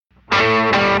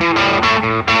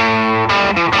Welcome to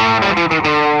Too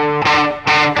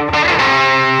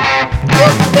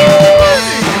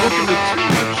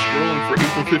Much Scrolling for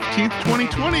April 15th,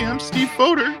 2020. I'm Steve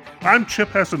Fodor. I'm Chip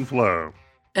Hessenflow.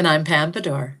 And I'm Pam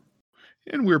Bedore.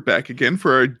 And we're back again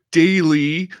for our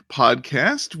daily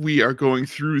podcast. We are going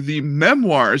through the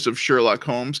memoirs of Sherlock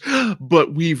Holmes,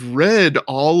 but we've read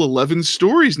all 11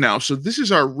 stories now. So this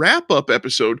is our wrap-up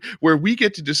episode where we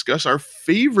get to discuss our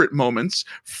favorite moments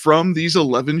from these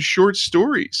 11 short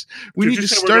stories. Did you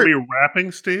say we're going to be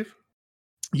rapping, Steve?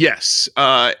 Yes.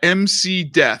 MC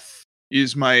Death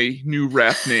is my new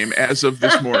rap name as of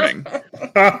this morning.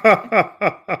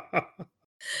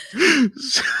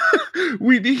 So,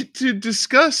 we need to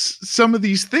discuss some of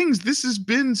these things. This has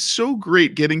been so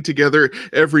great getting together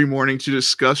every morning to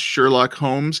discuss Sherlock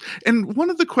Holmes. And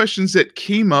one of the questions that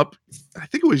came up, I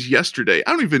think it was yesterday,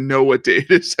 I don't even know what day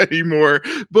it is anymore,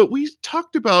 but we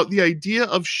talked about the idea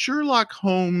of Sherlock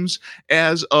Holmes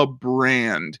as a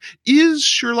brand. Is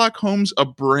Sherlock Holmes a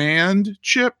brand,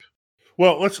 Chip?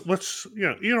 Well, let's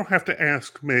you don't have to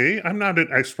ask me. I'm not an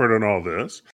expert on all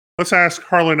this. Let's ask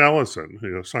Harlan Ellison,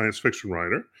 a science fiction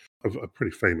writer, a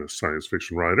pretty famous science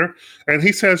fiction writer. And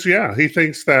he says, he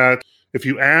thinks that if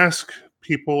you ask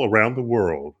people around the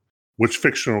world which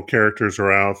fictional characters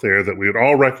are out there that we would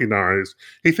all recognize,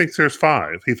 he thinks there's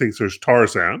 5. He thinks there's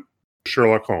Tarzan,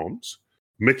 Sherlock Holmes,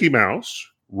 Mickey Mouse,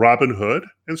 Robin Hood,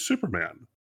 and Superman.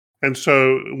 And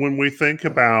so when we think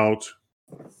about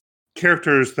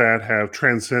characters that have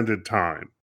transcended time,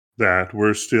 that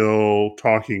we're still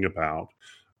talking about,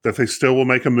 that they still will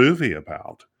make a movie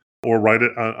about or write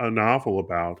a novel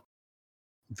about,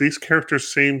 these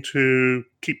characters seem to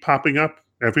keep popping up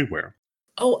everywhere.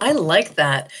 Oh, I like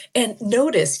that. And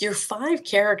notice your 5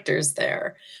 characters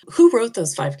there. Who wrote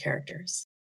those 5 characters?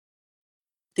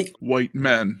 The white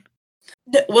men.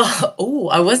 Well,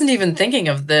 I wasn't even thinking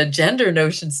of the gender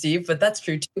notion, Steve, but that's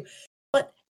true too.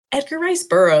 But Edgar Rice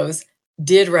Burroughs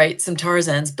did write some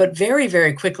Tarzans, but very,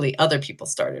 very quickly other people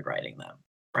started writing them,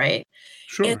 right?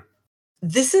 Sure. And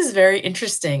this is very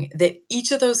interesting that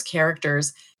each of those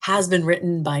characters has been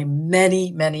written by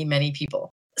many, many, many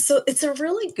people. So it's a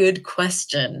really good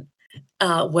question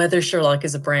whether Sherlock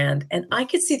is a brand. And I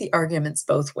could see the arguments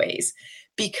both ways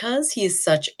because he is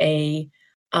such a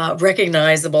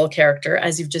recognizable character,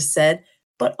 as you've just said,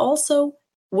 but also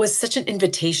was such an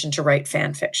invitation to write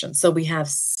fan fiction. So we have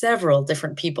several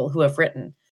different people who have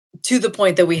written, to the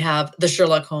point that we have the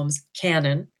Sherlock Holmes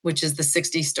canon, which is the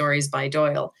 60 stories by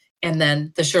Doyle, and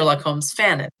then the Sherlock Holmes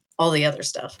fanon, all the other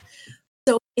stuff.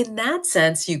 So in that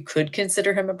sense, you could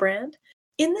consider him a brand.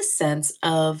 In the sense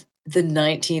of the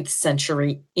 19th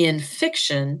century in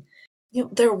fiction,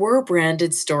 there were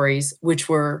branded stories which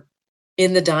were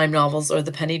in the dime novels or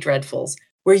the penny dreadfuls,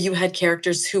 where you had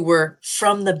characters who were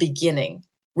from the beginning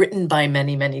written by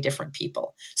many, many different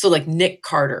people. So like Nick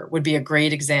Carter would be a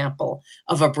great example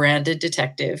of a branded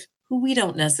detective who we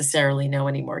don't necessarily know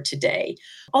anymore today.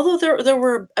 Although there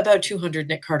were about 200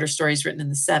 Nick Carter stories written in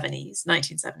the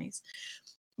 1970s.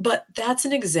 But that's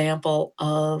an example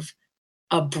of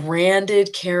a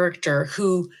branded character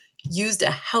who used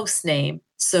a house name.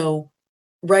 So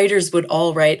writers would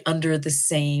all write under the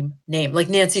same name, like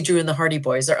Nancy Drew and the Hardy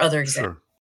Boys are other examples. Sure.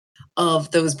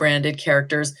 Of those branded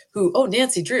characters who,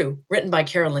 Nancy Drew, written by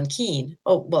Carolyn Keene.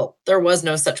 Oh, well, there was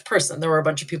no such person. There were a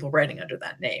bunch of people writing under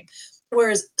that name.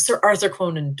 Whereas Sir Arthur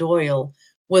Conan Doyle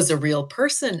was a real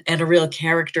person and a real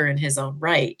character in his own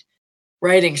right,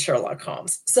 writing Sherlock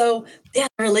Holmes. So the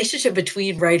relationship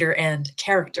between writer and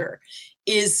character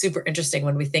is super interesting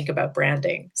when we think about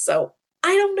branding. So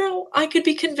I don't know. I could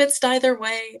be convinced either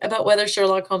way about whether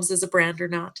Sherlock Holmes is a brand or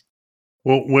not.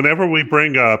 Well, whenever we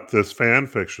bring up this fan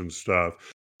fiction stuff,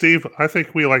 Steve, I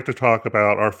think we like to talk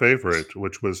about our favorite,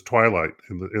 which was Twilight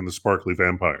in the Sparkly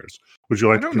Vampires. Would you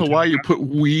like to? I don't know why you put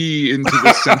 "we" into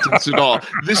this sentence at all.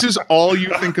 This is all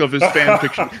you think of as fan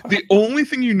fiction. The only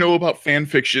thing you know about fan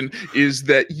fiction is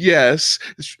that, yes,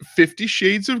 50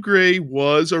 Shades of Grey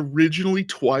was originally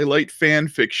Twilight fan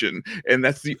fiction, and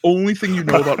that's the only thing you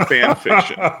know about fan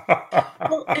fiction.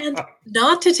 Well, and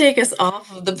not to take us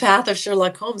off of the path of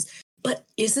Sherlock Holmes, but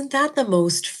isn't that the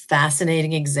most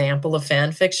fascinating example of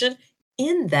fan fiction?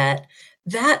 In that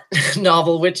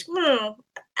novel, which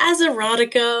as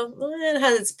erotica, it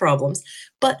has its problems,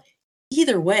 but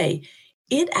either way,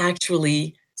 it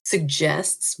actually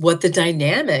suggests what the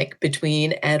dynamic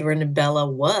between Edward and Bella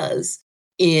was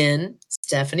in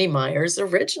Stephenie Meyer's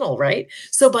original, right?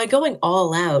 So by going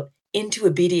all out into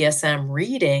a BDSM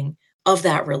reading of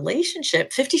that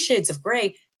relationship, 50 Shades of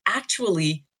Grey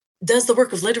actually does the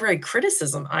work of literary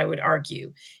criticism, I would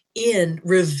argue, in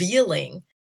revealing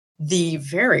the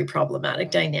very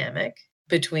problematic dynamic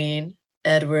between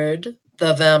Edward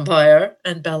the vampire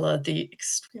and Bella the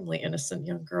extremely innocent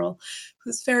young girl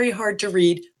who's very hard to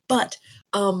read, but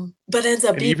ends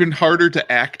up And being even harder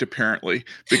to act, apparently,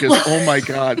 because oh my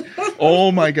god,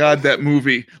 that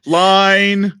movie.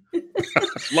 Line.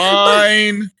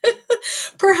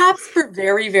 Perhaps for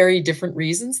very, very different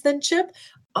reasons than Chip.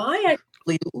 I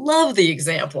actually love the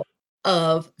example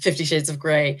of 50 Shades of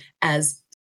Grey as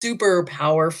super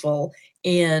powerful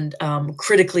and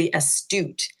critically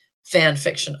astute fan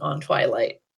fiction on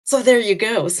Twilight. So there you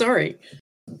go. Sorry.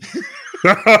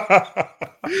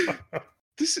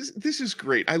 This is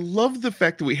great. I love the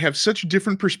fact that we have such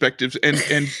different perspectives, and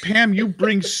Pam, you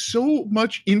bring so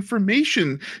much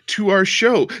information to our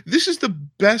show. This is the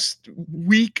best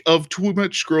week of Too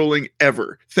Much Scrolling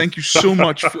ever. Thank you so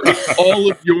much for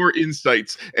all of your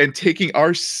insights and taking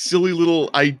our silly little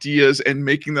ideas and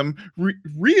making them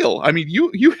real. I mean,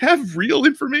 you have real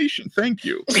information. Thank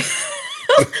you.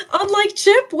 Unlike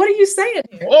Chip, what are you saying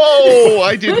here? Oh,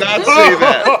 I did not say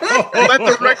that. Let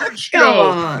the record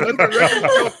show.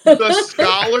 The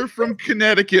scholar from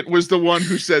Connecticut was the one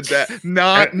who said that,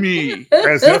 not me.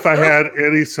 As if I had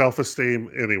any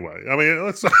self-esteem anyway. I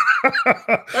mean,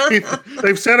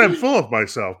 they've said I'm full of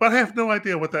myself, but I have no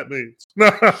idea what that means.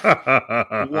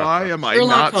 Why am I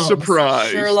not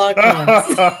surprised? Sherlock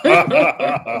Holmes.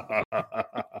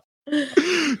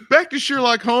 Back to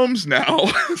Sherlock Holmes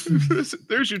now.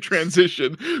 There's your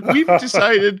transition. We've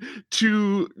decided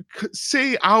to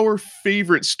say our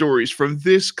favorite stories from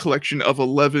this collection of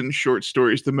 11 short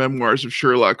stories, the memoirs of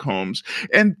Sherlock Holmes.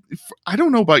 And I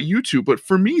don't know about you two, but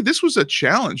for me, this was a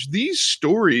challenge. These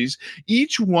stories,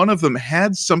 each one of them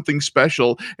had something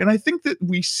special. And I think that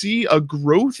we see a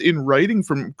growth in writing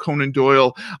from Conan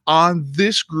Doyle on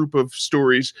this group of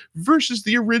stories versus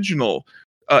the original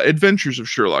Adventures of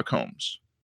Sherlock Holmes.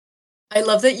 I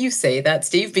love that you say that,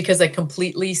 Steve, because I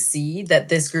completely see that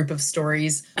this group of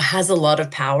stories has a lot of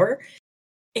power.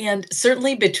 And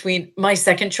certainly between my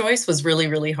second choice was really,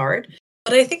 really hard.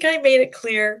 But I think I made it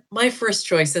clear my first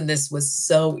choice in this was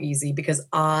so easy because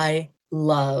I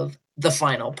love The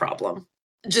Final Problem.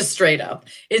 Just straight up.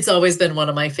 It's always been one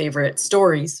of my favorite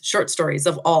stories, short stories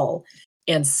of all.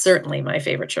 And certainly my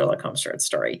favorite Sherlock Holmes short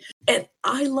story. And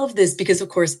I love this because, of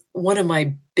course, one of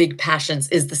my big passions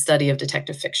is the study of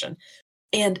detective fiction.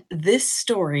 And this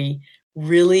story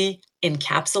really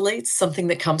encapsulates something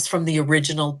that comes from the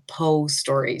original Poe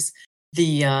stories,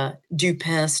 the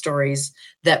Dupin stories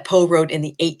that Poe wrote in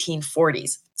the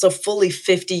 1840s. So fully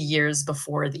 50 years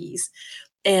before these.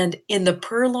 And in the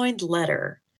Purloined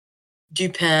Letter,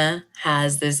 Dupin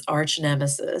has this arch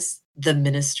nemesis, the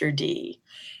Minister D,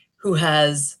 who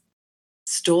has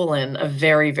stolen a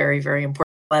very, very, very important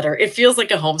letter. It feels like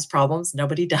a Holmes Problems.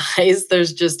 Nobody dies.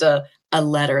 There's just a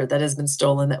letter that has been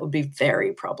stolen that would be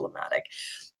very problematic.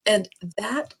 And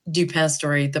that Dupin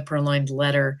story, The Purloined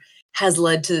Letter, has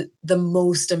led to the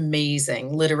most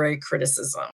amazing literary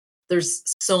criticism. There's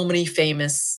so many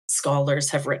famous scholars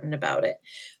have written about it.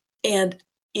 And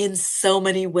in so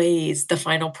many ways, The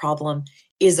Final Problem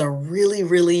is a really,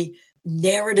 really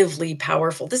narratively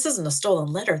powerful. This isn't a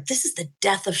stolen letter. This is the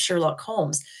death of Sherlock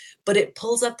Holmes, but it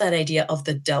pulls up that idea of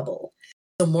the double.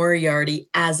 So Moriarty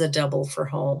as a double for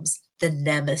Holmes, the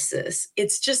nemesis.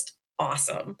 It's just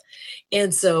awesome.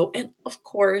 And of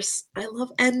course, I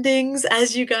love endings,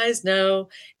 as you guys know.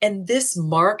 And this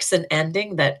marks an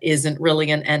ending that isn't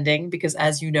really an ending because,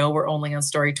 as you know, we're only on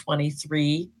story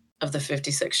 23 of the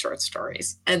 56 short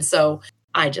stories. And so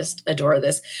I just adore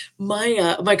this.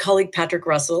 My colleague, Patrick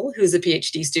Russell, who's a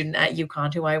PhD student at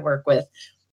UConn, who I work with,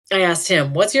 I asked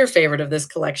him, what's your favorite of this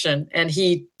collection? And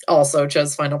he also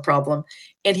chose Final Problem.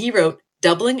 And he wrote,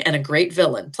 doubling and a great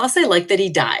villain. Plus, I like that he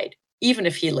died, even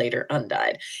if he later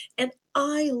undied. And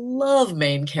I love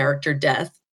main character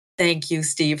death. Thank you,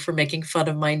 Steve, for making fun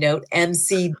of my note,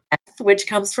 MC Death, which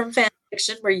comes from fan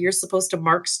fiction, where you're supposed to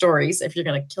mark stories if you're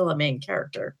going to kill a main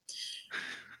character.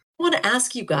 I want to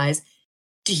ask you guys,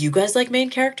 do you guys like main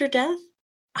character death?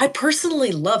 I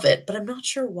personally love it, but I'm not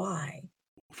sure why.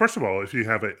 First of all, if you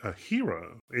have a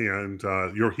hero and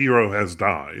your hero has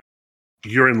died,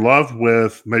 you're in love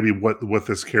with maybe what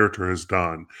this character has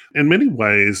done. In many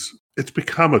ways, it's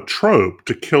become a trope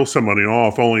to kill somebody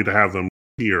off only to have them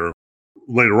here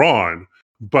later on.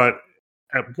 But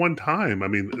at one time, I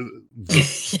mean,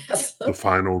 Yes. the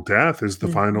final death is the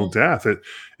final death.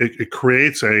 It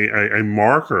creates a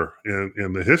marker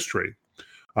in the history.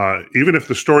 Even if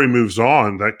the story moves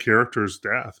on, that character's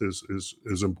death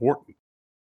is important.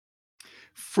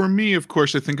 For me, of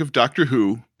course, I think of Doctor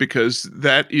Who because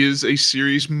that is a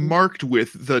series marked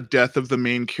with the death of the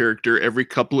main character every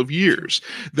couple of years.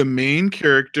 The main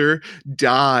character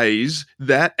dies,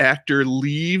 that actor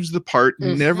leaves the part,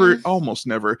 never, almost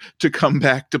never, to come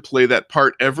back to play that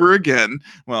part ever again.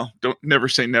 Well, don't never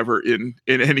say never in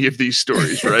any of these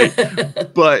stories, right?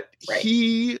 But Right.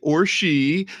 he or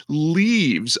she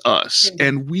leaves us,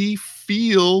 and we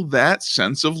feel that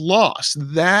sense of loss.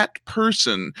 That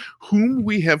person whom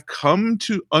we have come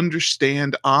to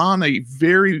understand on a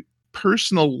very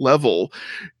personal level,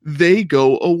 they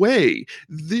go away.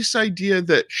 This idea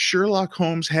that Sherlock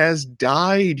Holmes has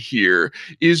died here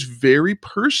is very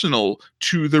personal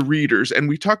to the readers. And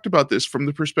we talked about this from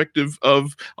the perspective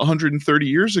of 130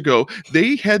 years ago.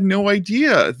 They had no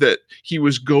idea that he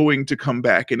was going to come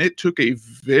back, and it took a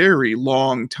very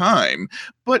long time.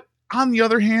 But on the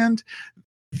other hand,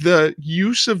 the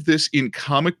use of this in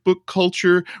comic book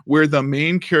culture where the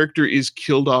main character is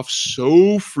killed off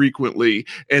so frequently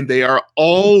and they are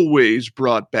always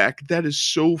brought back, that is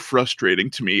so frustrating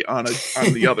to me on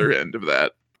the other end of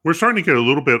that. We're starting to get a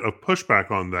little bit of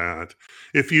pushback on that.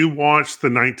 If you watch the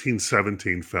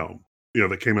 1917 film,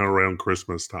 that came out around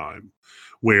Christmas time,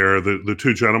 where the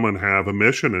two gentlemen have a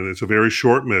mission, and it's a very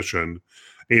short mission,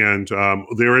 and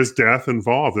there is death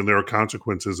involved, and there are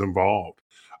consequences involved.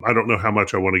 I don't know how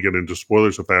much I want to get into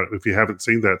spoilers of that. If you haven't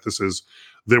seen that,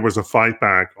 there was a fight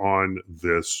back on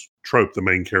this trope, the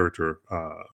main character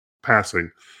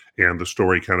passing, and the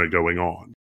story kind of going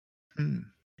on.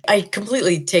 I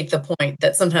completely take the point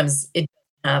that sometimes it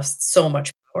doesn't have so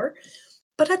much power.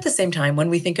 But at the same time, when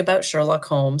we think about Sherlock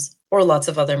Holmes or lots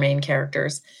of other main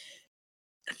characters,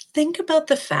 think about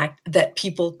the fact that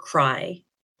people cry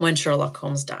when Sherlock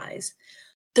Holmes dies.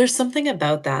 There's something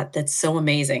about that that's so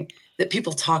amazing that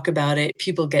people talk about it,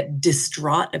 people get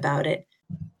distraught about it.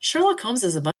 Sherlock Holmes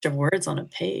is a bunch of words on a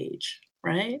page,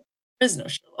 right? There is no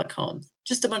Sherlock Holmes,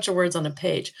 just a bunch of words on a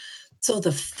page. So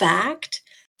the fact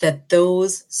that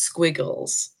those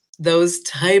squiggles, those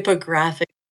typographic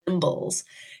symbols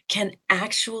can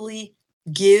actually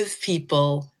give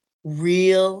people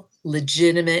real,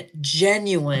 legitimate,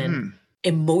 genuine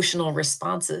emotional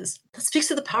responses. That speaks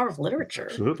to the power of literature.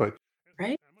 Absolutely.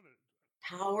 Right?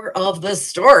 Power of the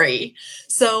story.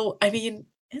 So, I mean,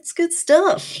 it's good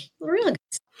stuff. Real good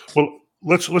stuff. Well,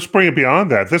 let's bring it beyond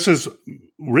that. This is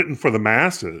written for the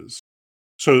masses.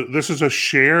 So this is a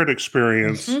shared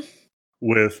experience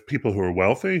with people who are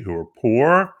wealthy, who are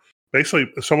poor,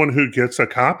 basically someone who gets a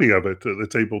copy of it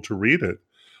that's able to read it.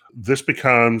 This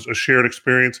becomes a shared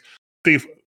experience. Steve,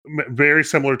 very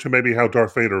similar to maybe how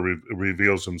Darth Vader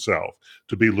reveals himself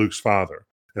to be Luke's father.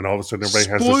 And all of a sudden, everybody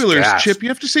has spoilers, this gasp. Chip. You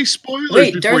have to say spoilers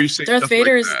Wait, before you say Darth stuff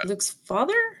Vader like is that. Luke's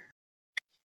father?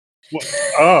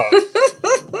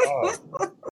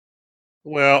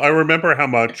 Well, I remember how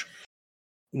much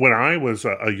when I was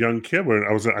a young kid, when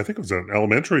I think it was in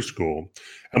elementary school,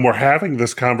 and we're having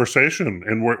this conversation,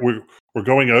 and we're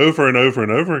going over and over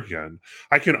and over again.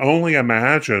 I can only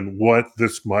imagine what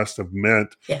this must have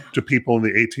meant to people in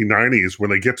the 1890s when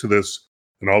they get to this.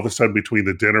 And all of a sudden, between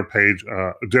the dinner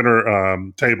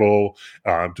table,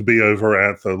 to be over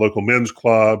at the local men's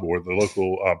club or the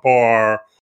local bar,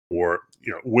 or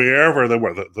wherever they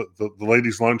were, the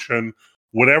ladies' luncheon,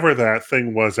 whatever that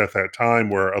thing was at that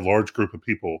time, where a large group of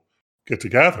people get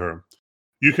together,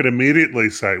 you could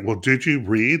immediately say, "Well, did you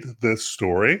read this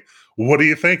story? What do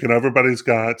you think?" And everybody's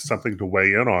got something to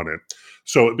weigh in on it.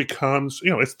 So it becomes,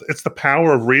 it's the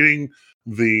power of reading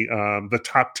the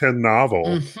top 10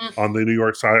 novel on the New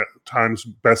York Times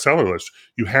bestseller list.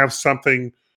 You have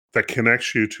something that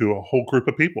connects you to a whole group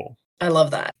of people. I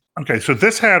love that. Okay, so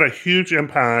this had a huge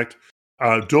impact.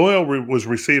 Doyle was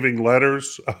receiving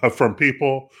letters from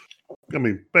people. I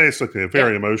mean, basically,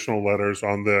 very emotional letters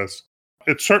on this.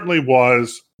 It certainly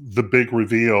was the big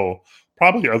reveal,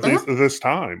 probably of this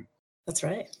time. That's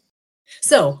right.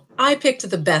 So I picked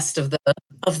the best of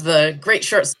the great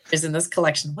short stories in this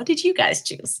collection. What did you guys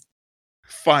choose?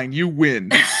 Fine, you win.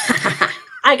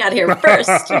 I got here first.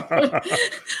 I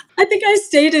think I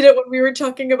stated it when we were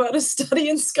talking about A Study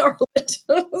in Scarlet.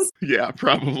 Yeah,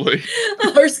 probably.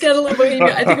 Or Scandal in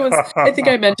Bohemia. I think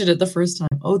I mentioned it the first time.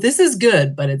 Oh, this is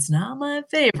good, but it's not my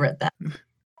favorite. That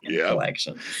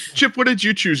collection. Chip, what did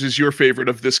you choose as your favorite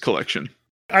of this collection?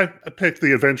 I picked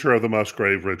The Adventure of the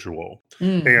Musgrave Ritual.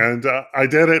 And I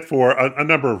did it for a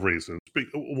number of reasons.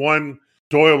 One,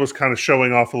 Doyle was kind of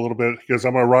showing off a little bit because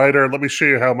I'm a writer. Let me show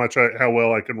you how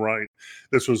well I can write.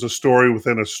 This was a story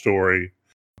within a story.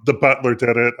 The butler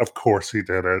did it. Of course he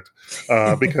did it.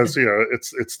 Because,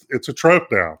 it's a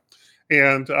trope now.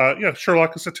 And,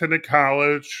 Sherlock has attended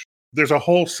college. there's a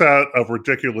whole set of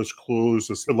ridiculous clues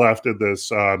that's left in this.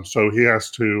 So he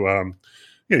has to,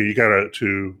 you got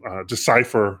to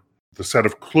decipher the set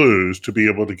of clues to be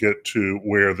able to get to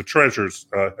where the treasure's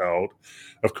held.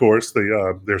 Of course,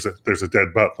 there's a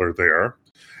dead butler there,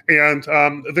 and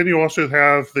then you also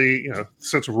have the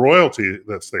sense of royalty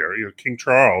that's there. King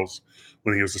Charles,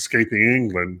 when he was escaping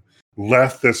England,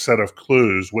 left this set of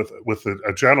clues with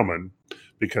a gentleman,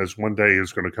 because one day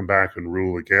he's going to come back and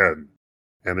rule again,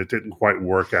 and it didn't quite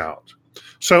work out.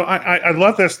 So I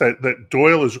love this that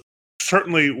Doyle is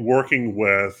certainly working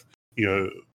with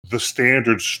the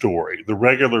standard story, the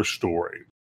regular story.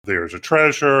 There's a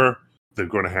treasure. They're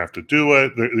going to have to do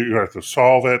it. They're going to have to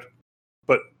solve it.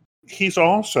 But he's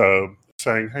also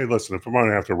saying, hey, listen, if I'm going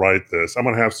to have to write this, I'm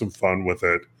going to have some fun with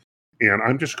it. And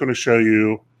I'm just going to show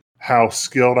you how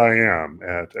skilled I am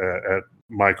at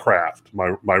my craft,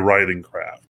 my writing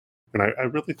craft. And I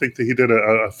really think that he did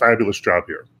a fabulous job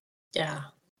here. Yeah,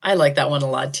 I like that one a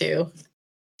lot too,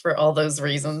 for all those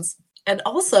reasons. And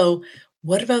also,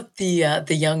 what about the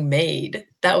young maid?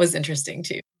 That was interesting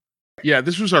too. Yeah,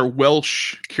 this was our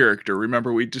Welsh character.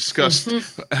 Remember, we discussed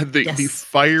the Yes.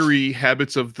 fiery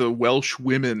habits of the Welsh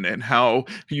women and how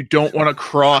you don't want to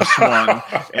cross one.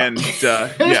 And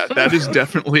yeah, that is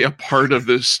definitely a part of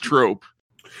this trope.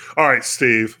 All right,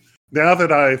 Steve. Now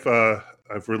that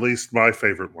I've released my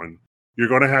favorite one, you're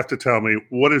going to have to tell me,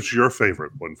 what is your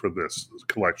favorite one for this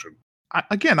collection?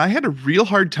 I had a real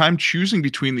hard time choosing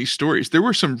between these stories. There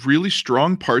were some really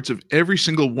strong parts of every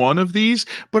single one of these,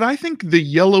 but I think The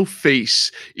Yellow Face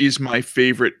is my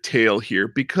favorite tale here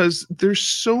because there's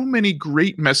so many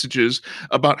great messages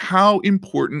about how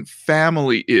important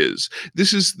family is.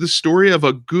 This is the story of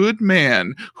a good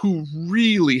man who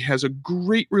really has a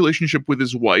great relationship with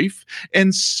his wife,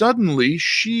 and suddenly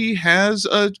she has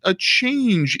a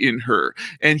change in her,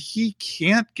 and he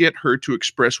can't get her to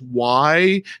express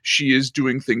why she is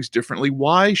doing things differently,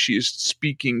 why she is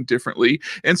speaking differently.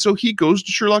 And so he goes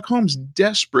to Sherlock Holmes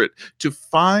desperate to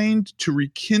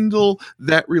rekindle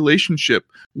that relationship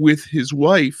with his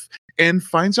wife, and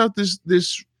finds out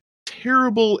this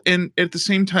terrible and at the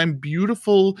same time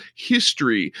beautiful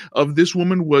history of this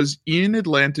woman was in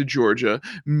Atlanta, Georgia,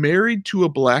 married to a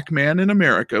black man in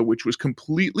America, which was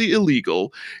completely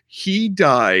illegal. He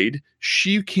died.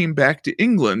 She came back to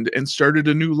England and started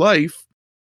a new life.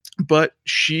 But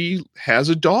she has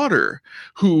a daughter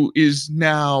who is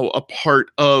now a part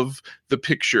of the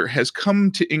picture, has come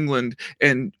to England,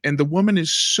 and the woman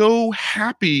is so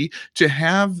happy to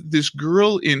have this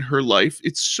girl in her life.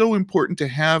 It's so important to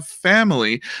have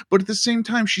family, but at the same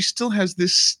time, she still has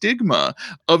this stigma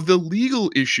of the legal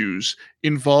issues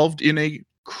involved in a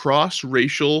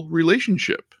cross-racial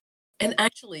relationship. And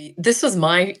actually, this was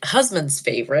my husband's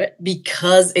favorite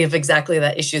because of exactly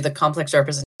that issue, the complex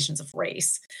representations of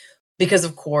race. Because,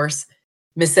 of course,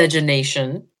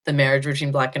 miscegenation, the marriage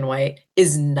between black and white,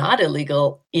 is not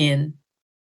illegal in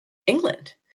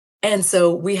England. And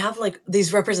so we have like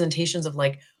these representations of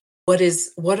like,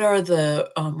 what are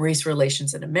the race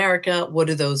relations in America? What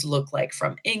do those look like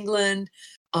from England?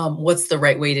 What's the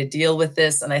right way to deal with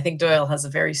this? And I think Doyle has a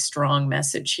very strong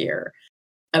message here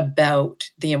about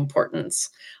the importance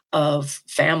of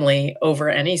family over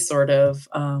any sort of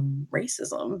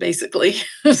racism, basically.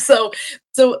 so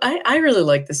I really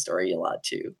like this story a lot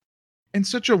too. And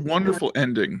such a wonderful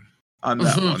ending on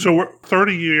that one. So we're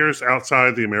 30 years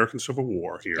outside the American Civil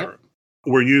War here. Yep.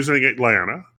 We're using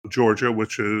Atlanta, Georgia,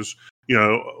 which is,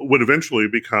 would eventually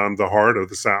become the heart of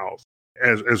the South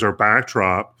as our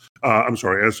backdrop.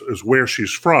 As where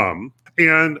she's from.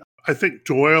 And I think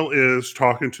Doyle is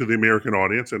talking to the American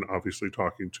audience and obviously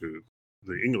talking to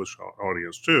the English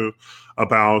audience too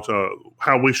about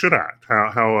how we should act,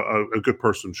 how a good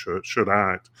person should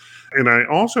act. And I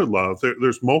also love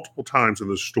there's multiple times in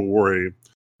the story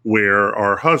where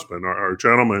our husband, our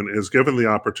gentleman, is given the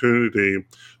opportunity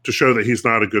to show that he's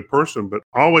not a good person, but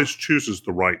always chooses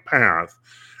the right path.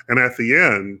 And at the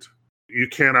end, you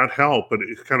cannot help, but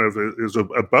it kind of is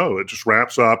a bow. It just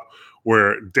wraps up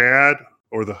where dad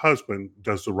or the husband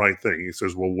does the right thing. He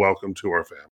says, well, welcome to our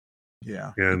family.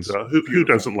 Yeah. And who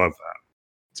doesn't love that?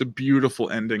 It's a beautiful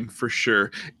ending for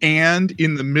sure. And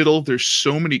in the middle, there's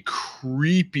so many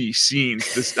creepy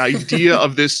scenes. This idea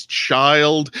of this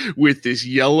child with this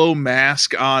yellow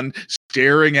mask on,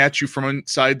 staring at you from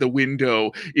inside the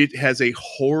window. It has a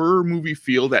horror movie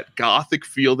feel, that gothic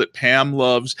feel that Pam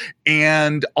loves,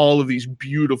 and all of these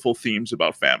beautiful themes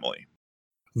about family.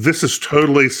 This is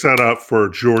totally set up for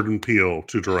Jordan Peele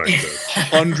to direct this.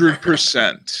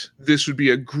 100%. This would be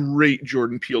a great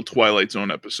Jordan Peele Twilight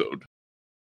Zone episode.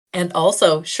 And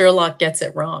also, Sherlock gets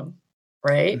it wrong,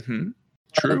 right? Mm-hmm.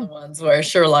 one of True. the ones where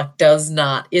Sherlock is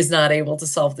not able to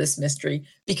solve this mystery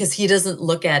because he doesn't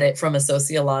look at it from a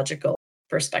sociological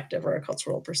perspective or a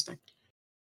cultural perspective.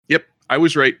 Yep, I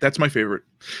was right. That's my favorite.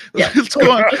 Yeah. Let's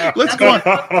go on. Let's go on.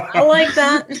 I like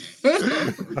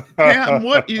that. Pam,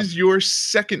 what is your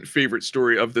second favorite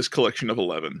story of this collection of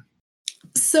 11?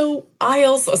 So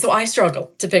I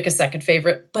struggled to pick a second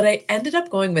favorite, but I ended up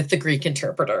going with The Greek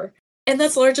Interpreter. And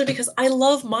that's largely because I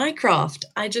love Mycroft.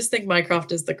 I just think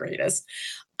Mycroft is the greatest.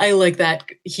 I like that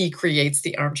he creates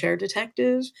the armchair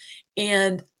detective.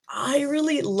 And I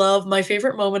really love my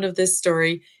favorite moment of this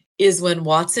story is when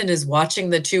Watson is watching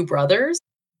the two brothers,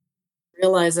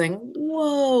 realizing,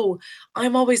 whoa,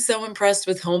 I'm always so impressed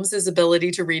with Holmes's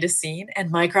ability to read a scene, and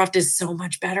Mycroft is so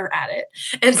much better at it.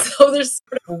 And so there's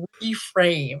sort of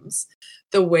reframes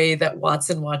the way that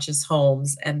Watson watches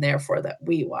Holmes, and therefore that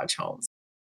we watch Holmes.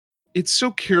 It's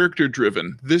so character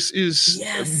driven. This is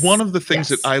Yes, one of the things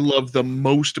that yes. I love the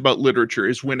most about literature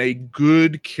is when a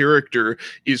good character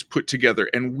is put together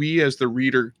and we as the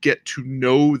reader get to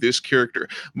know this character.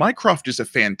 Mycroft is a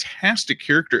fantastic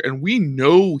character and we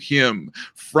know him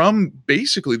from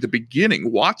basically the beginning.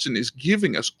 Watson is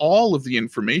giving us all of the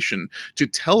information to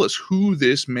tell us who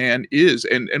this man is,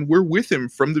 and we're with him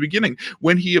from the beginning.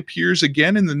 When he appears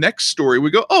again in the next story,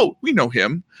 we go, oh, we know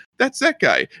him. That's that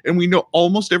guy. And we know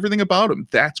almost everything about him.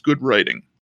 That's good writing.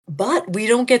 But we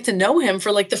don't get to know him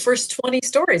for like the first 20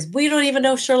 stories. We don't even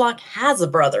know Sherlock has a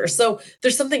brother. So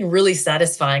there's something really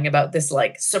satisfying about this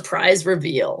like surprise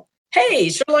reveal. Hey,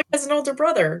 Sherlock has an older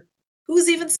brother. Who's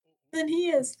even smarter than he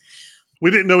is?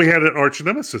 We didn't know he had an arch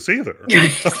nemesis either.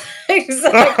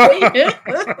 Exactly.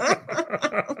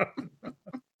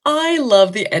 I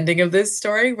love the ending of this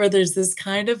story where there's this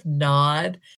kind of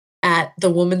nod at the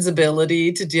woman's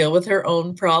ability to deal with her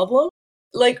own problem.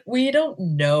 Like, we don't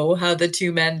know how the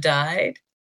two men died,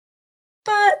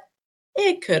 but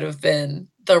it could have been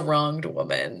the wronged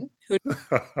woman who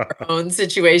her own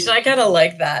situation. I kind of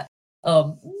like that.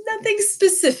 Nothing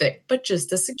specific, but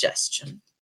just a suggestion.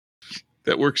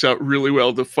 That works out really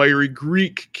well. The fiery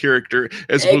Greek character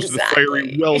as opposed to the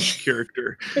fiery Welsh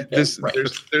character. Right.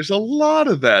 There's a lot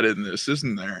of that in this,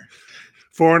 isn't there?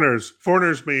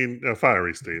 Foreigners mean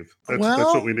fiery, Steve. That's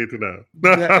what we need to know.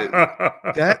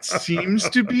 That seems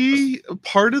to be a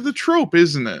part of the trope,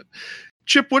 isn't it?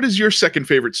 Chip, what is your second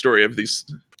favorite story of these?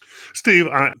 Steve,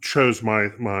 I chose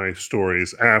my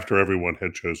stories after everyone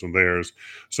had chosen theirs.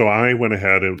 So I went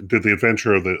ahead and did the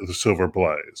adventure of the Silver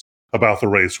Blaze about the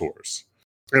racehorse.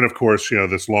 And of course,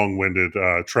 this long-winded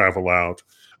travel out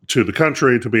to the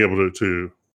country to be able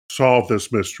to solve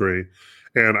this mystery.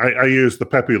 And I used the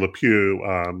Pepe Le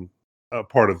Pew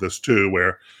part of this too,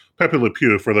 where Pepe Le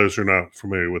Pew, for those who are not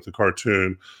familiar with the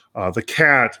cartoon, the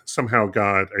cat somehow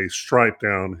got a stripe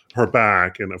down her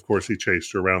back, and of course he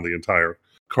chased her around the entire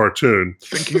cartoon.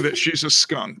 Thinking that she's a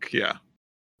skunk, yeah.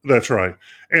 That's right.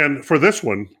 And for this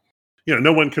one,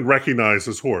 no one can recognize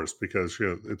this horse because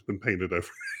it's been painted over.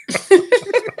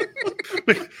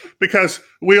 Because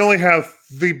we only have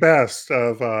the best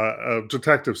of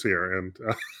detectives here, and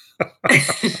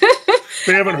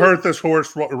they haven't heard this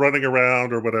horse running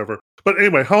around or whatever. But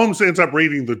anyway, Holmes ends up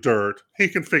reading the dirt. He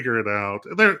can figure it out.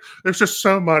 There's just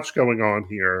so much going on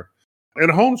here.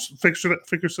 And Holmes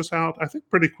figures this out, I think,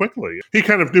 pretty quickly. He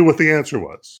kind of knew what the answer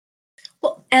was.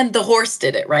 Well, and the horse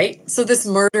did it, right? So this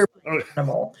murder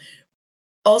animal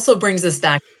also brings us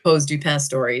back to Poe's Dupin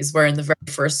stories, where in the very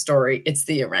first story, it's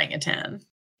the orangutan.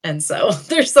 And so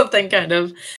there's something kind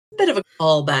of a bit of a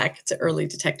callback to early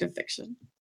detective fiction.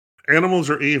 Animals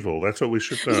are evil. That's what we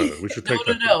should know. We should take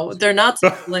No. They're not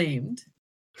blamed.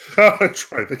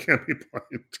 That's right. They can't be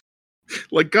blamed.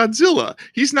 Like Godzilla,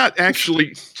 he's not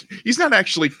actually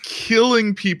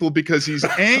killing people because he's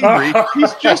angry.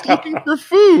 He's just looking for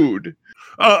food.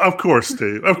 Of course,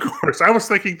 Steve. Of course. I was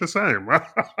thinking the same.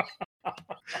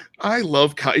 I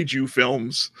love kaiju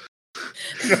films.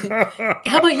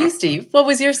 How about you, Steve? What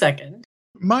was your second?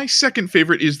 My second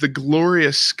favorite is the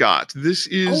Gloria Scott. This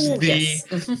is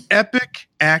epic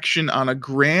action on a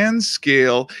grand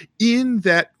scale in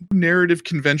that narrative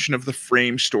convention of the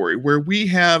frame story, where we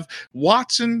have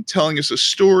Watson telling us a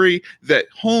story that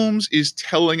Holmes is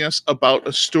telling us about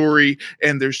a story,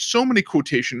 and there's so many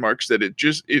quotation marks that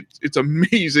it's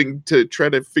amazing to try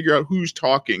to figure out who's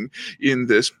talking in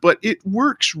this, but it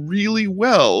works really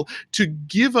well to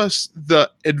give us the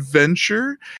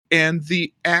adventure and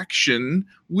the action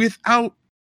without,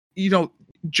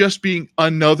 just being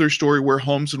another story where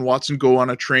Holmes and Watson go on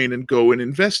a train and go and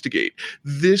investigate.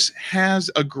 This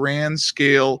has a grand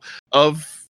scale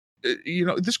of,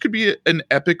 this could be an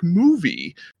epic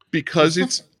movie because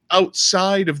it's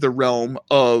outside of the realm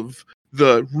of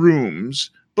the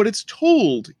rooms, but it's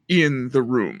told in the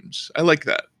rooms. I like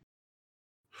that.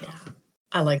 Yeah,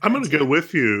 I like. I'm that going to too. go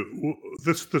with you.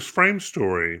 This frame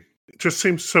story just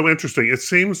seems so interesting. It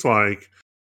seems like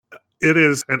it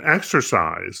is an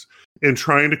exercise in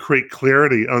trying to create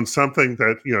clarity on something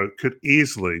that, could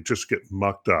easily just get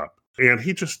mucked up. And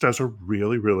he just does a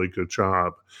really, really good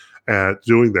job at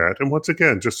doing that. And once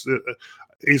again, just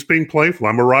he's being playful.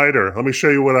 I'm a writer. Let me show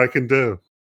you what I can do.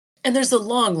 And there's a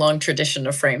long, long tradition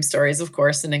of frame stories, of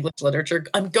course, in English literature.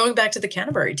 I'm going back to the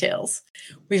Canterbury Tales.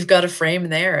 We've got a frame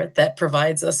there that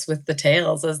provides us with the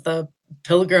tales as the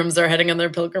pilgrims are heading on their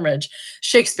pilgrimage.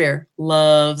 Shakespeare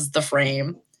loves the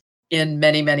frame in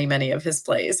many, many, many of his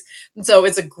plays. And so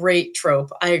it's a great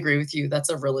trope. I agree with you. It's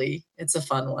a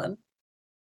fun one.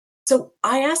 So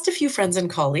I asked a few friends and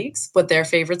colleagues what their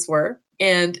favorites were.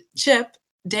 And Chip,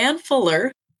 Dan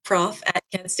Fuller, prof at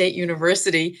Kent State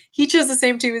University, he chose the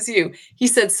same two as you. He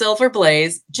said Silver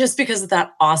Blaze, just because of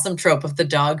that awesome trope of the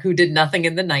dog who did nothing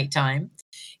in the nighttime.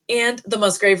 And the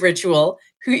Musgrave Ritual,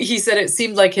 who he said it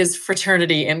seemed like his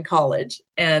fraternity in college.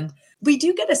 And we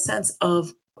do get a sense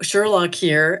of Sherlock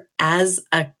here as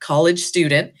a college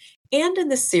student, and in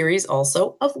this series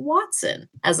also of Watson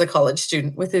as a college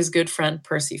student with his good friend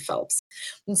Percy Phelps.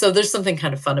 And so there's something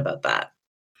kind of fun about that.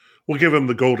 We'll give him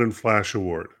the Golden Flash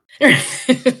Award. Is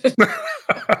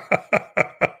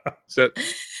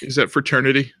that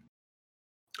fraternity?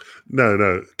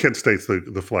 No. Kent State's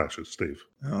the Flashes, Steve.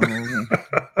 Oh,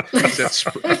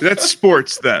 that's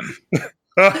sports then.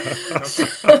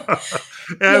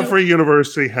 Every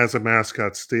university has a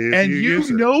mascot, Steve. And you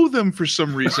know them for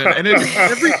some reason. And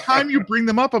every time you bring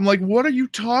them up, I'm like, what are you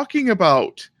talking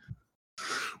about?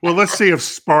 Well, let's see if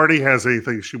Sparty has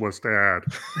anything she wants to add.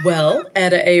 Well,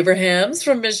 Etta Abrahams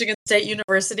from Michigan State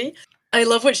University. I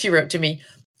love what she wrote to me.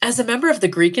 As a member of the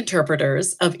Greek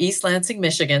Interpreters of East Lansing,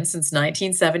 Michigan since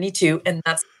 1972, and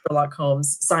that's Sherlock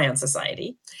Holmes Science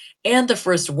Society, and the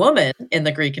first woman in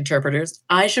the Greek Interpreters,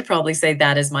 I should probably say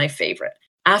that is my favorite.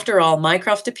 After all,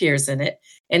 Mycroft appears in it,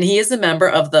 and he is a member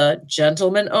of the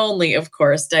gentlemen only, of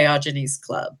course, Diogenes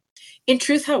Club. In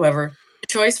truth, however, the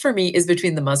choice for me is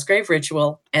between the Musgrave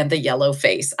Ritual and the Yellow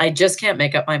Face. I just can't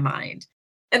make up my mind.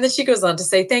 And then she goes on to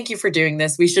say, thank you for doing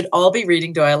this. We should all be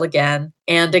reading Doyle again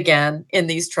and again in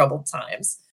these troubled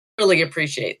times. Really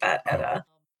appreciate that, Etta.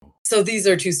 So these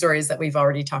are two stories that we've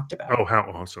already talked about. Oh, how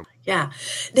awesome. Yeah.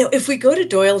 Now, if we go to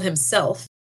Doyle himself,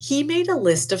 he made a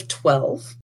list of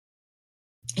 12.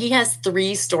 He has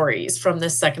 3 stories from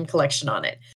this second collection on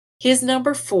it. His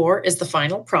number 4 is The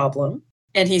Final Problem.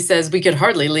 And he says we could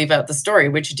hardly leave out the story,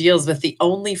 which deals with the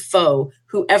only foe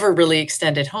who ever really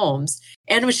extended Holmes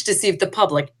and which deceived the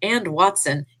public and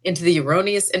Watson into the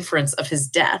erroneous inference of his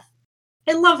death.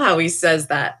 I love how he says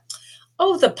that.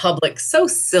 Oh, the public, so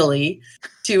silly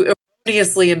to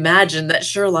erroneously imagine that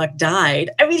Sherlock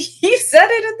died. I mean, he said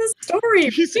it in the story.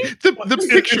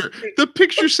 The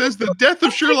picture says the death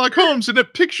of Sherlock Holmes, and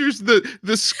it pictures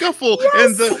the scuffle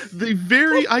and the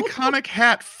very iconic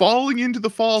hat falling into the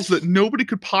falls that nobody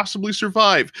could possibly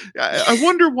survive. I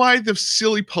wonder why the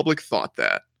silly public thought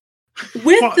that.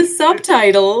 With the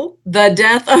subtitle, The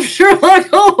Death of Sherlock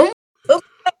Holmes.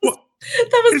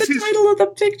 That was the title of the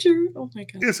picture. Oh my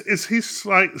God. Is he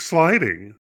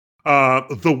sliding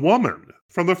the woman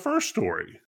from the first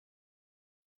story?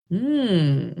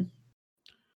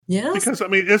 Yes. Because I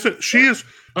mean, she's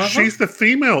the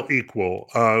female equal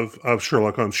of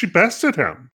Sherlock Holmes. She bested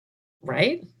him.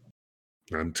 Right?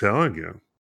 I'm telling you.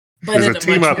 But there's a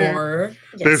team up.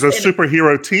 There's a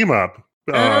superhero team up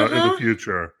in the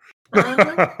future.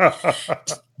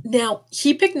 Now,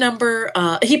 he picked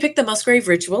the Musgrave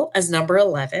Ritual as number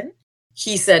 11.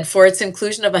 He said for its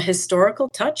inclusion of a historical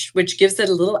touch, which gives it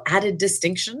a little added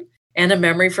distinction and a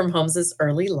memory from Holmes's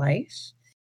early life.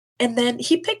 And then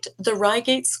he picked the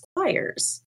Reigate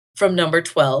Squires from number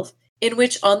 12, in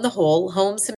which, on the whole,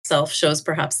 Holmes himself shows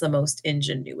perhaps the most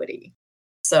ingenuity.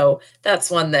 So that's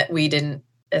one that we didn't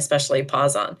especially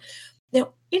pause on.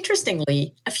 Now,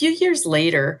 interestingly, a few years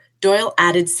later, Doyle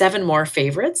added 7 more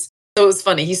favorites. So it was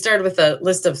funny. He started with a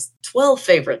list of 12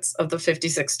 favorites of the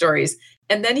 56 stories,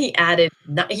 and then he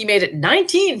made it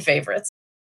 19 favorites.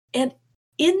 And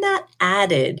in that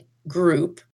added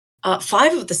group,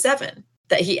 5 of the 7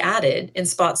 that he added in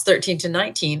spots 13 to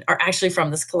 19 are actually from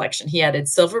this collection. He added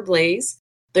Silver Blaze,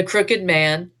 The Crooked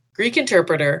Man, Greek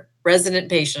Interpreter, Resident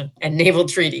Patient, and Naval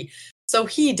Treaty. So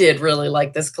he did really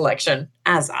like this collection,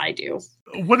 as I do.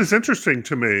 What is interesting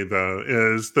to me, though,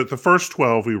 is that the first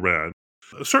 12 we read,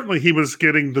 certainly he was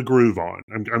getting the groove on.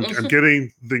 I'm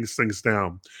getting these things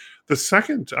down. The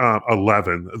second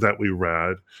 11 that we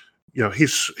read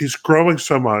he's growing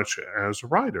so much as a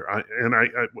writer.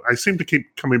 I seem to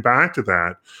keep coming back to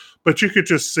that, but you could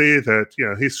just see that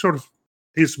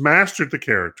he's mastered the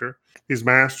character, he's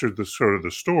mastered the sort of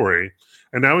the story,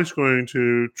 and now he's going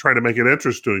to try to make it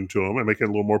interesting to him and make it a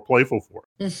little more playful for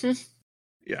him. Mm-hmm.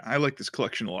 Yeah, I like this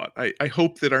collection a lot. I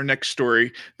hope that our next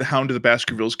story, The Hound of the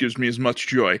Baskervilles, gives me as much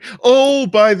joy. Oh,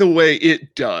 by the way,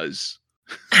 it does.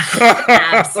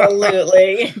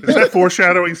 Absolutely. Is that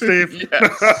foreshadowing, Steve?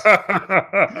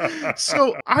 Yes.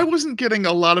 So I wasn't getting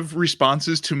a lot of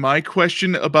responses to my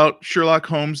question about Sherlock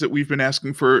Holmes that we've been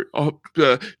asking for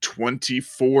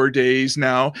 24 days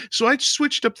now. So I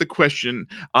switched up the question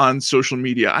on social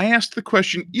media. I asked the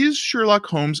question, is Sherlock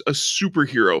Holmes a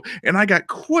superhero? And I got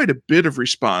quite a bit of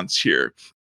response here.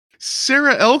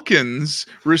 Sarah Elkins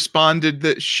responded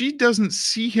that she doesn't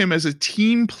see him as a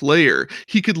team player.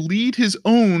 He could lead his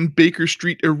own Baker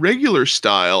Street Irregular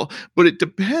style, but it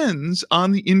depends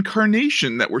on the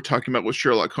incarnation that we're talking about with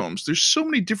Sherlock Holmes. There's so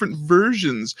many different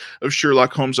versions of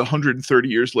Sherlock Holmes 130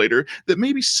 years later that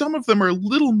maybe some of them are a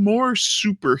little more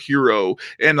superhero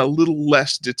and a little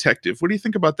less detective. What do you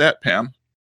think about that, Pam?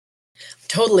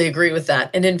 Totally agree with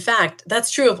that. And in fact, that's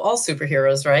true of all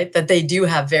superheroes, right? That they do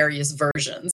have various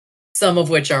versions, some of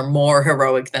which are more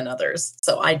heroic than others.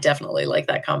 So I definitely like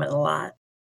that comment a lot.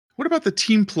 What about the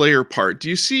team player part? Do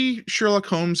you see Sherlock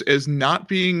Holmes as not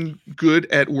being good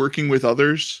at working with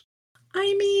others?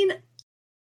 I mean,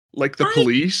 like the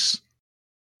police?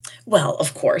 Well,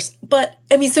 of course. But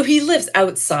I mean, so he lives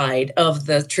outside of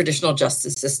the traditional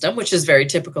justice system, which is very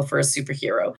typical for a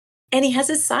superhero. And he has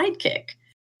his sidekick.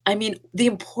 I mean, the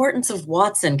importance of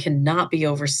Watson cannot be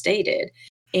overstated.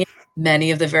 And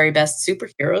many of the very best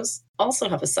superheroes also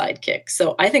have a sidekick.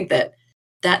 So I think that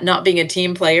not being a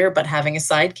team player, but having a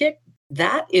sidekick,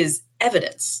 that is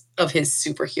evidence of his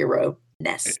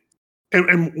superhero-ness.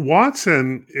 And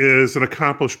Watson is an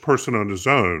accomplished person on his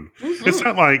own. Mm-hmm. It's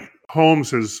not like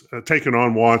Holmes has taken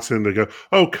on Watson to go,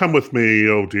 oh, come with me,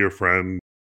 oh, dear friend.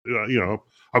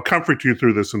 I'll comfort you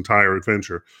through this entire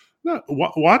adventure. No,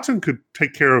 Watson could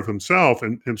take care of himself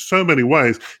in so many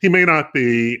ways. He may not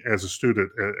be as astute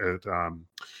at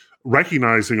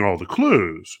recognizing all the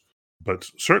clues, but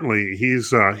certainly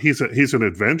he's an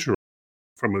adventurer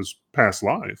from his past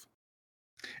life.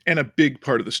 And a big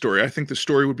part of the story. I think the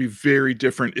story would be very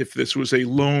different if this was a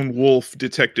lone wolf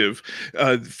detective.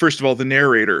 First of all,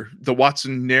 the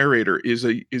Watson narrator,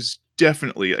 is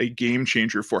definitely a game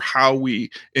changer for how we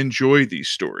enjoy these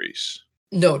stories.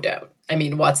 No doubt. I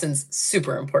mean, Watson's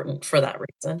super important for that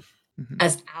reason,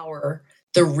 as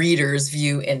the reader's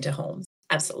view into Holmes.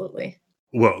 Absolutely.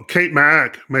 Well, Kate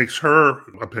Mack makes her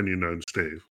opinion known,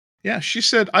 Steve. Yeah, she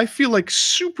said, I feel like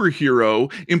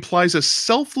superhero implies a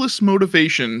selfless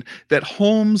motivation that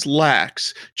Holmes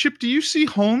lacks. Chip, do you see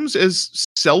Holmes as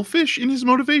selfish in his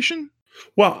motivation?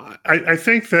 Well, I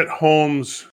think that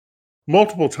Holmes,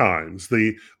 multiple times,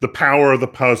 the power of the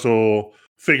puzzle,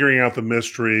 figuring out the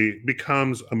mystery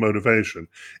becomes a motivation.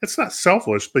 It's not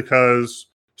selfish because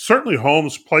certainly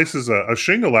Holmes places a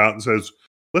shingle out and says,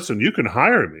 listen, you can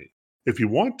hire me if you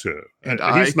want to. And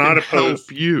he's not opposed.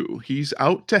 Help you. He's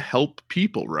out to help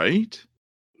people, right?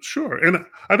 Sure. And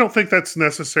I don't think that's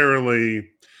necessarily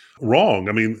wrong.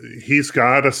 I mean, he's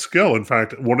got a skill. In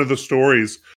fact, one of the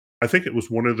stories, I think it was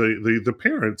one of the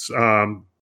parents,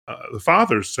 the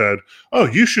father said, oh,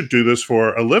 you should do this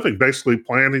for a living, basically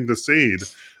planting the seed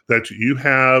that you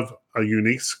have a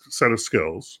unique set of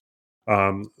skills,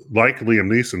 like Liam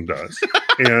Neeson does,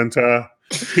 and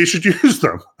he should use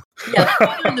them. Yeah,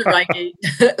 on the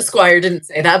right. Squire didn't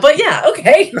say that, but yeah,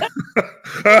 okay.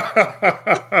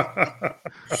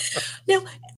 Now,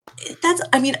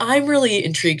 I'm really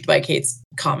intrigued by Kate's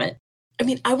comment. I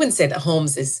mean, I wouldn't say that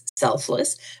Holmes is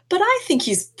selfless, but I think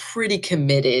he's pretty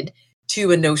committed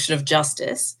to a notion of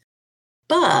justice.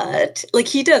 But, like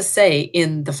he does say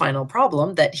in The Final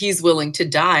Problem, that he's willing to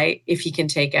die if he can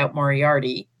take out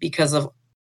Moriarty because of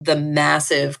the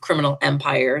massive criminal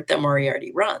empire that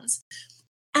Moriarty runs.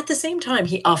 At the same time,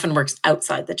 he often works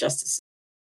outside the justice system,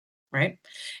 right?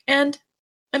 And,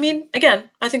 I mean, again,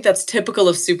 I think that's typical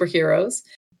of superheroes.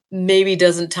 Maybe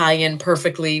doesn't tie in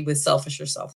perfectly with selfish or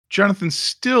self. Jonathan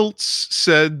Stilts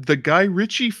said the Guy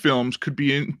Ritchie films could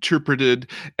be interpreted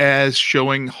as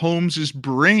showing Holmes's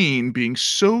brain being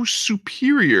so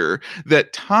superior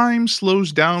that time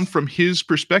slows down from his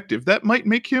perspective. That might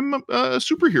make him a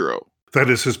superhero. That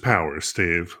is his power,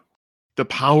 Steve. The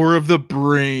power of the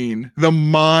brain, the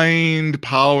mind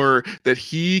power that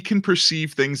he can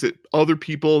perceive things that other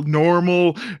people,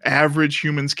 normal, average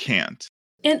humans can't.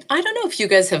 And I don't know if you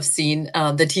guys have seen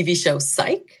the TV show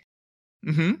Psych.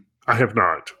 Mm-hmm. I have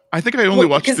not. I think I only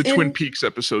watched because the Twin in Peaks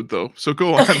episode though. So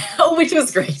go on. oh, which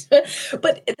was great.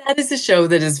 But that is a show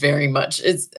that is very much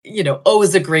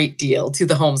owes a great deal to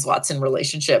the Holmes Watson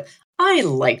relationship. I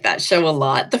like that show a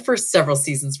lot. The first several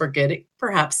seasons were good. It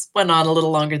perhaps went on a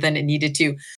little longer than it needed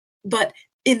to. But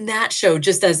in that show,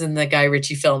 just as in the Guy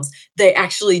Ritchie films, they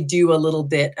actually do a little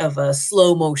bit of a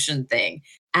slow motion thing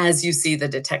as you see the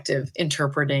detective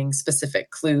interpreting specific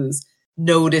clues,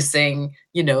 noticing,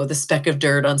 the speck of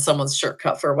dirt on someone's shirt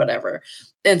cuff or whatever.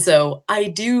 And so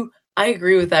I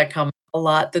agree with that comment a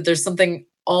lot, that there's something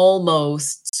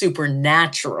almost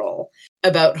supernatural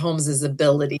about Holmes's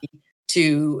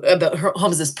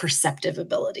Holmes's perceptive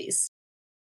abilities.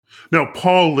 Now,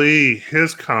 Paul Lee,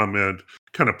 his comment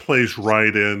kind of plays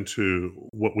right into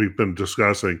what we've been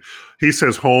discussing. He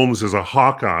says Holmes is a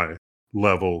Hawkeye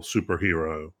level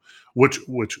superhero, which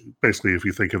basically, if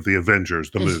you think of the Avengers,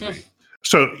 the movie.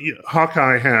 So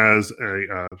Hawkeye has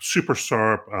a super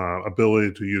sharp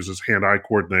ability to use his hand-eye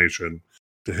coordination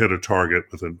to hit a target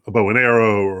with a bow and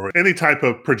arrow or any type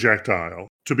of projectile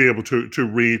to be able to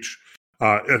reach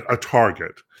a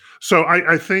target. So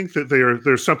I think that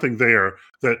there's something there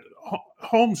that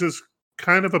Holmes is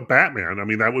kind of a Batman. I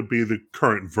mean, that would be the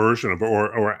current version of,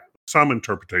 or some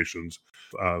interpretations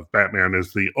of Batman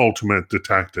as the ultimate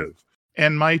detective.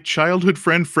 And my childhood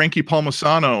friend Frankie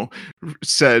Palmisano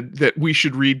said that we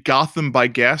should read Gotham by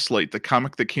Gaslight, the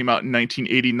comic that came out in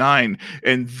 1989.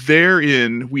 And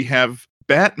therein we have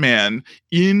Batman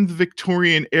in the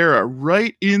Victorian era,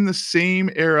 right in the same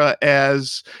era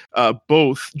as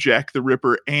both Jack the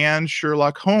Ripper and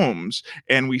Sherlock Holmes.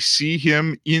 And we see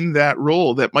him in that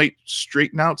role that might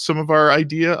straighten out some of our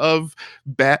idea of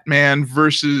Batman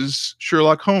versus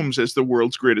Sherlock Holmes as the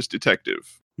world's greatest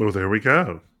detective. Well, there we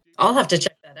go. I'll have to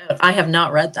check that out. I have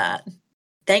not read that.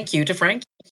 Thank you to Frank.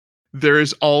 There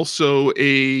is also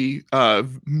a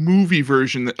movie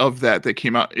version of that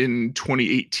came out in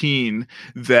 2018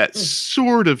 that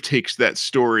sort of takes that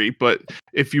story. But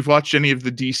if you've watched any of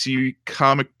the DC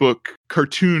comic book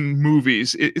cartoon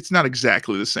movies, it's not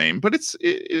exactly the same, but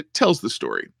it tells the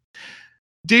story.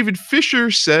 David Fisher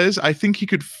says, I think he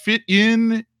could fit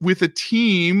in with a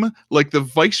team like the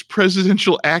Vice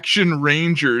Presidential Action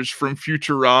Rangers from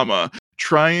Futurama,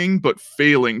 trying but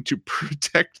failing to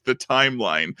protect the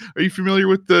timeline. Are you familiar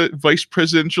with the Vice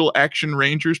Presidential Action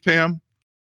Rangers, Pam?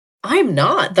 I'm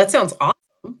not. That sounds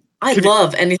awesome. I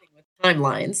love anything with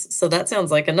timelines. So that sounds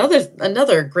like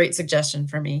another great suggestion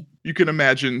for me. You can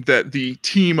imagine that the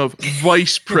team of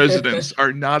vice presidents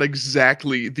are not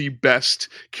exactly the best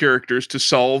characters to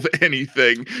solve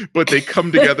anything, but they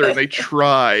come together and they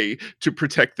try to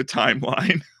protect the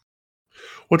timeline.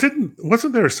 Well,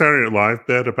 wasn't there a Saturday Night Live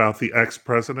bit about the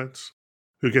ex-presidents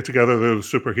who get together, they're the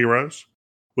superheroes,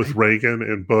 with Reagan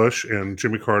and Bush and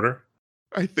Jimmy Carter?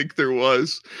 I think there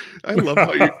was. I love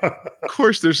how of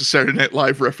course there's a Saturday Night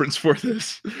Live reference for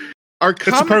this.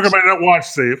 It's a program I don't watch,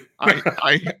 Steve.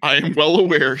 I am well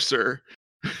aware, sir.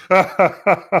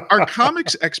 Our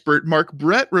comics expert, Mark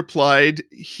Brett, replied,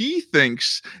 he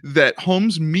thinks that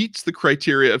Holmes meets the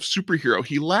criteria of superhero.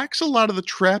 He lacks a lot of the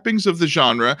trappings of the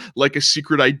genre, like a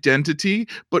secret identity,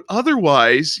 but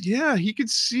otherwise, yeah, he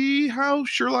could see how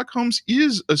Sherlock Holmes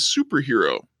is a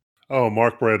superhero. Oh,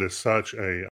 Mark Brett is such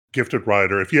a gifted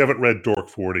writer. If you haven't read Dork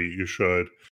 40, you should.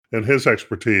 And his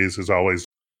expertise is always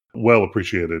well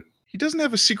appreciated. He doesn't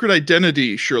have a secret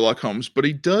identity, Sherlock Holmes, but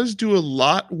he does do a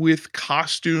lot with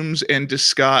costumes and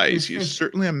disguise. He's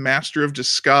certainly a master of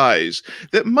disguise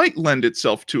that might lend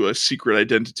itself to a secret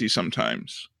identity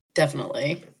sometimes.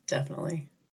 Definitely.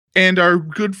 And our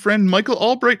good friend Michael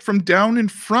Albright from Down in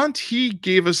Front, he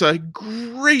gave us a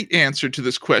great answer to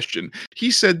this question.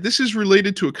 He said this is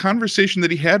related to a conversation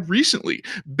that he had recently.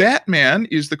 Batman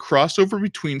is the crossover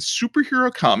between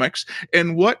superhero comics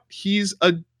and what he's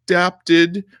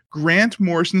adapted Grant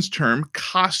Morrison's term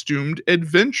costumed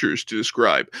adventures to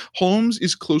describe. Holmes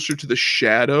is closer to the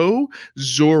Shadow,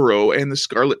 Zorro, and the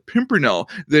Scarlet Pimpernel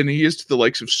than he is to the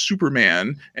likes of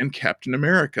Superman and Captain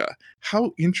America.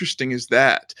 How interesting is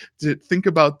that? To think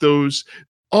about those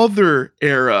other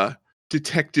era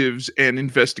detectives and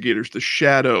investigators, the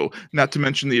Shadow, not to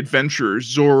mention the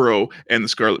adventurers, Zorro, and the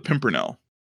Scarlet Pimpernel.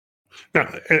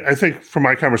 Now, I think from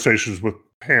my conversations with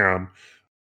Pam,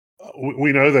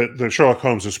 we know that Sherlock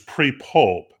Holmes is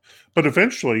pre-pulp, but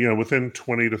eventually, within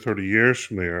 20 to 30 years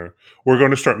from there, we're going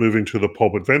to start moving to the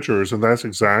pulp adventures, and that's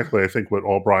exactly, I think, what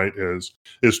Albright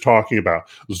is talking about.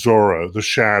 Zorro, The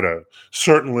Shadow,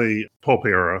 certainly pulp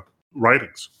era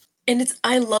writings. And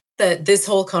I love that this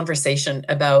whole conversation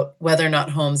about whether or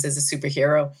not Holmes is a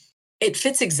superhero It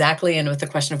fits exactly in with the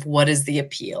question of what is the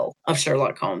appeal of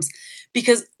Sherlock Holmes?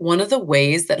 Because one of the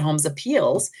ways that Holmes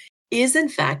appeals is, in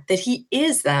fact, that he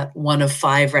is that one of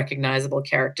five recognizable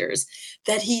characters,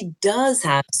 that he does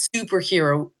have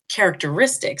superhero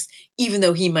characteristics, even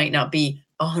though he might not be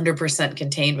 100%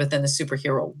 contained within the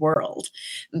superhero world.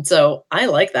 And so I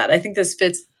like that. I think this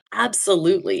fits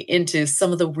absolutely into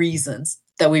some of the reasons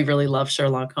that we really love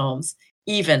Sherlock Holmes,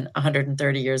 even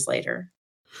 130 years later.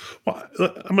 Well,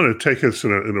 I'm going to take this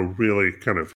in a really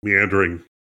kind of meandering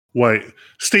way.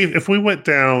 Steve, if we went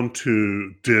down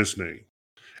to Disney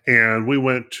and we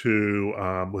went to,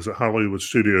 was it Hollywood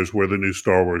Studios where the new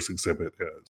Star Wars exhibit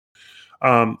is?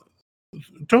 Um,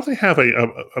 don't they have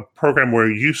a program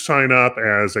where you sign up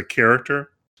as a character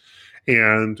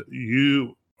and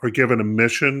you are given a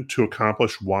mission to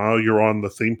accomplish while you're on the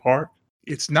theme park?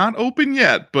 It's not open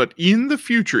yet, but in the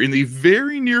future, in the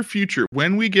very near future,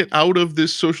 when we get out of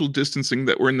this social distancing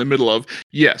that we're in the middle of,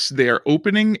 yes, they are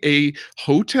opening a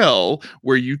hotel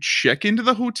where you check into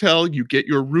the hotel, you get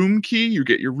your room key, you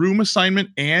get your room assignment,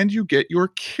 and you get your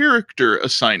character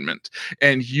assignment.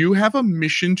 And you have a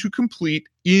mission to complete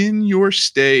in your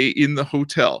stay in the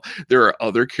hotel. There are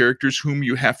other characters whom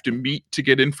you have to meet to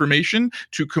get information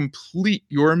to complete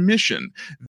your mission.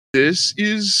 This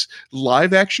is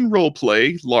live action role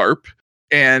play, LARP,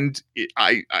 and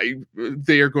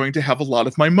they are going to have a lot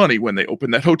of my money when they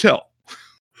open that hotel.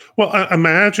 Well,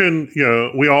 imagine,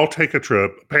 we all take a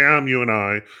trip. Pam, you and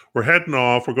I, we're heading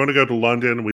off. We're going to go to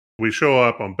London. We show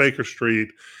up on Baker Street,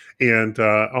 and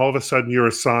all of a sudden you're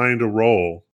assigned a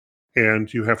role,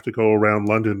 and you have to go around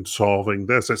London solving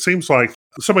this. It seems like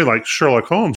somebody like Sherlock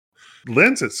Holmes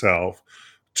lends itself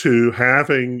to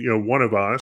having, one of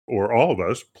us or all of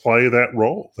us play that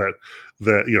role,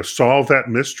 that solve that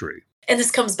mystery. And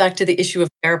this comes back to the issue of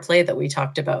fair play that we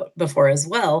talked about before as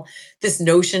well. This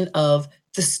notion of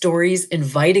the stories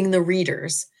inviting the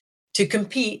readers to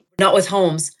compete, not with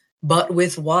Holmes, but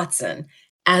with Watson,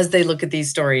 as they look at these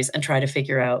stories and try to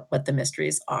figure out what the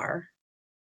mysteries are.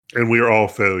 And we are all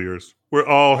failures. We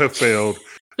all have failed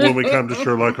when we come to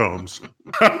Sherlock Holmes.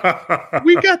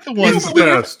 We got the ones He's the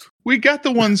best. We got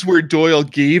the ones where Doyle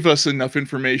gave us enough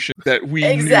information that we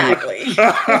exactly.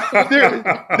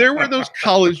 knew. There were those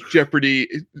college Jeopardy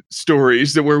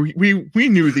stories that where we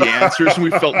knew the answers and we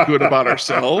felt good about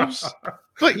ourselves.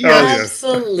 But yes,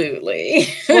 absolutely.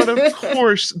 But of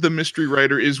course, the mystery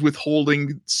writer is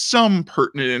withholding some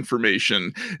pertinent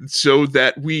information so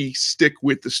that we stick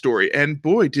with the story. And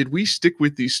boy, did we stick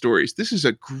with these stories. This is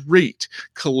a great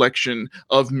collection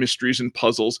of mysteries and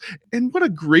puzzles. And what a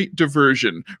great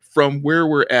diversion from where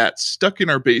we're at, stuck in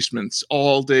our basements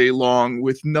all day long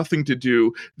with nothing to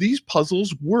do. These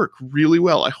puzzles work really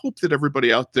well. I hope that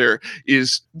everybody out there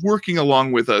is working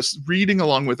along with us, reading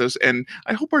along with us, and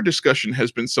I hope our discussion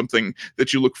has been something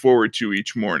that you look forward to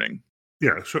each morning.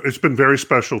 Yeah, so it's been very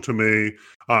special to me.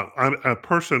 I'm a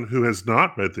person who has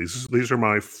not read these. These are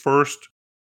my first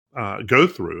go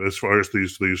through as far as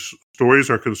these stories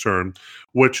are concerned,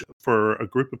 which for a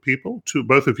group of people,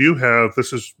 both of you have,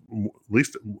 this is at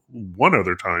least one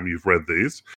other time you've read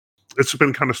these. It's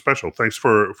been kind of special. Thanks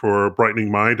for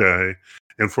brightening my day.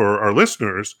 And for our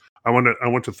listeners, I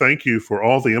want to thank you for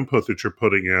all the input that you're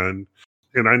putting in.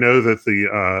 And I know that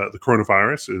the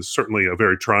coronavirus is certainly a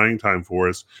very trying time for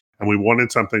us, and we wanted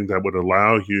something that would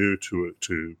allow you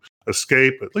to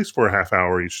escape at least for a half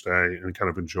hour each day and kind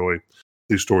of enjoy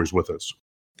these stories with us.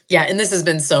 Yeah, and this has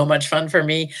been so much fun for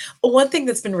me. One thing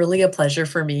that's been really a pleasure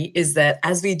for me is that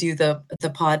as we do the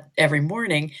pod every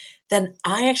morning, then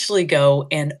I actually go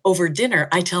and over dinner,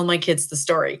 I tell my kids the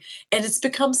story. And it's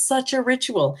become such a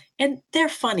ritual. And they're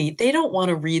funny. They don't want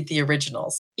to read the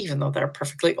originals, even though they're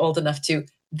perfectly old enough to.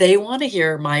 They want to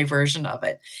hear my version of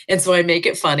it. And so I make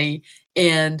it funny.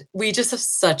 And we just have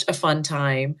such a fun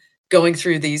time going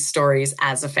through these stories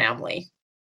as a family.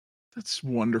 That's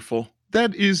wonderful.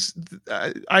 That is,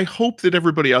 I hope that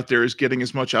everybody out there is getting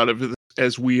as much out of it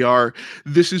as we are.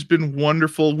 This has been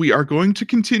wonderful. We are going to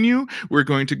continue. We're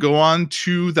going to go on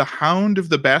to The Hound of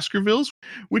the Baskervilles,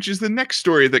 which is the next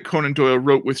story that Conan Doyle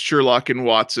wrote with Sherlock and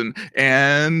Watson,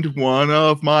 and one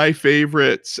of my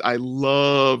favorites. I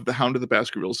love The Hound of the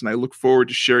Baskervilles, and I look forward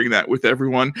to sharing that with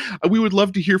everyone. We would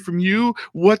love to hear from you.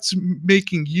 What's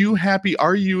making you happy?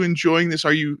 Are you enjoying this?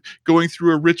 Are you going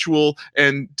through a ritual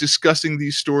and discussing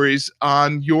these stories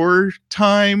on your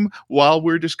time while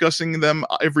we're discussing them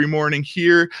every morning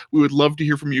here? We would love to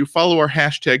hear from you. Follow our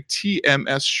hashtag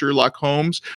TMS Sherlock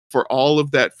Holmes for all of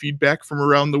that feedback from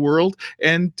around the world.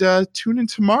 And tune in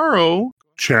tomorrow.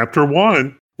 Chapter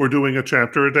 1, we're doing a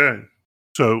chapter a day.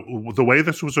 So the way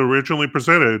this was originally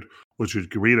presented was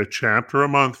you'd read a chapter a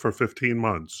month for 15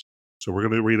 months. So we're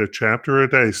going to read a chapter a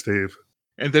day, Steve.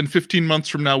 And then 15 months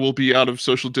from now, we'll be out of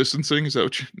social distancing. Is that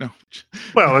what you... No.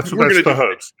 Well, that's the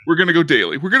hopes. We're going to go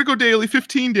daily.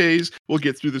 15 days. We'll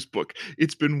get through this book.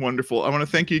 It's been wonderful. I want to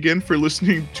thank you again for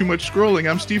listening to Too Much Scrolling.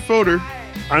 I'm Steve Fodor.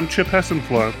 I'm Chip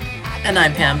Hessenflow. And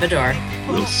I'm Pam Bedore.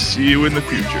 We'll see you in the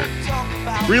future.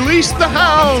 Release the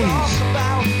hounds!